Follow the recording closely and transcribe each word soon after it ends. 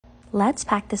Let's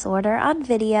pack this order on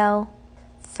video.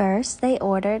 First, they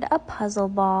ordered a puzzle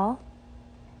ball.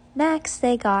 Next,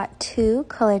 they got 2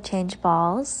 color change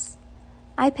balls.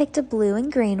 I picked a blue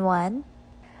and green one.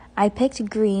 I picked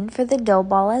green for the dough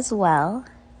ball as well.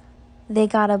 They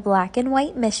got a black and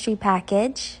white mystery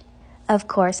package. Of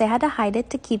course, I had to hide it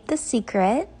to keep the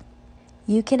secret.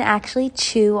 You can actually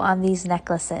chew on these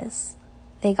necklaces.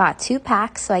 They got 2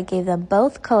 packs, so I gave them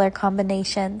both color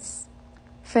combinations.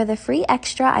 For the free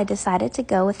extra, I decided to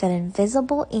go with an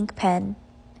invisible ink pen.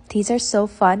 These are so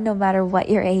fun no matter what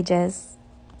your age is.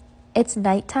 It's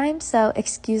nighttime, so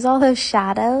excuse all those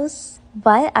shadows,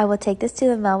 but I will take this to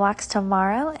the mailbox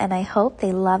tomorrow and I hope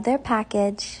they love their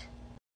package.